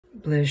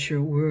Bless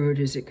your word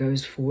as it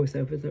goes forth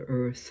over the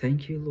earth.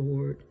 Thank you,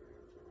 Lord.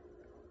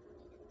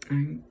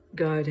 And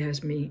God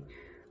has me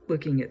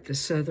looking at the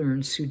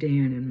southern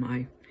Sudan in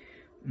my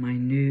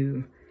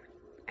new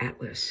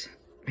atlas.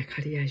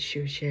 Let's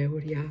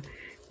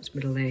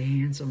lay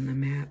hands on the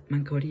map.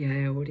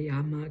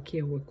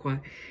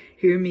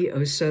 Hear me,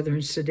 O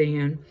southern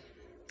Sudan.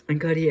 I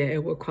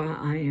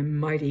am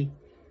mighty.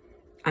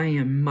 I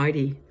am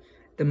mighty,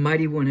 the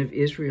mighty one of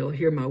Israel.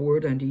 Hear my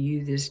word unto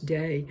you this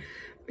day.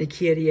 I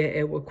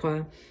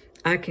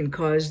can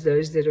cause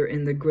those that are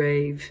in the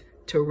grave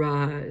to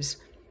rise.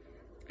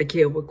 I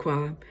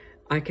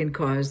can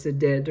cause the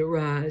dead to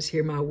rise.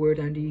 Hear my word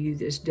unto you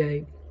this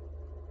day.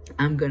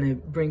 I'm going to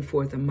bring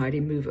forth a mighty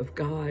move of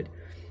God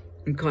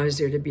and cause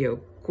there to be a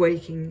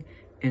quaking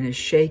and a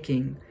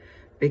shaking,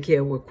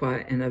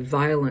 and a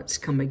violence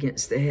come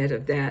against the head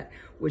of that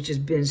which has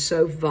been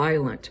so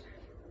violent.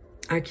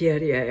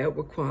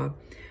 The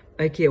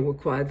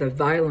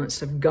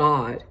violence of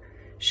God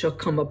shall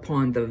come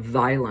upon the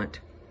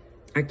violent.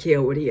 And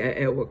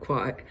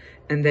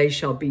they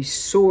shall be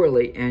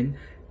sorely and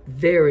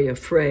very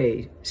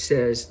afraid,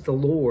 says the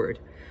Lord.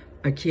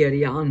 I'm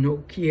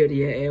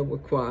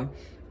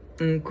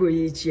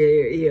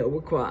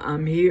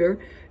here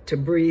to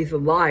breathe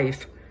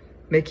life,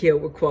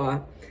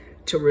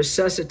 to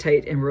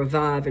resuscitate and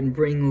revive and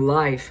bring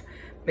life,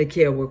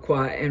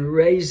 and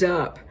raise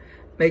up,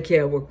 by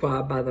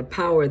the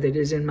power that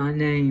is in my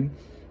name,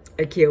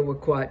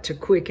 to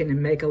quicken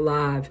and make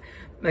alive,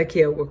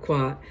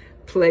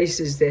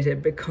 places that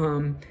have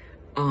become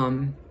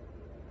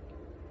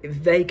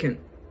vacant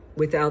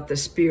without the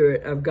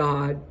Spirit of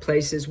God,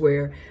 places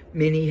where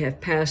many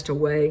have passed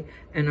away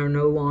and are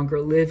no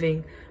longer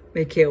living,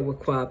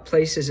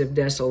 places of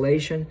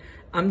desolation.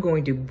 I'm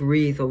going to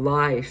breathe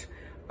life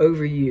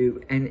over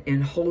you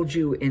and hold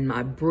you in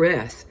my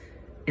breath,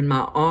 in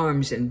my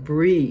arms, and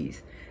breathe.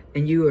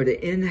 And you are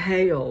to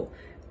inhale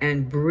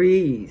and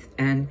breathe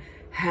and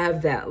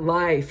have that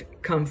life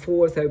come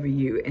forth over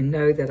you, and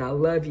know that I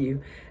love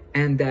you,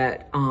 and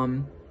that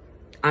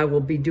I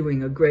will be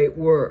doing a great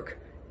work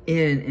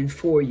in and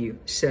for you,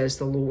 says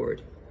the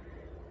Lord.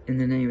 In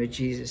the name of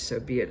Jesus, so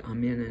be it.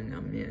 Amen and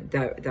amen.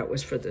 That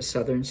was for the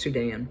southern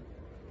Sudan.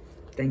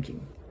 Thank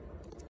you.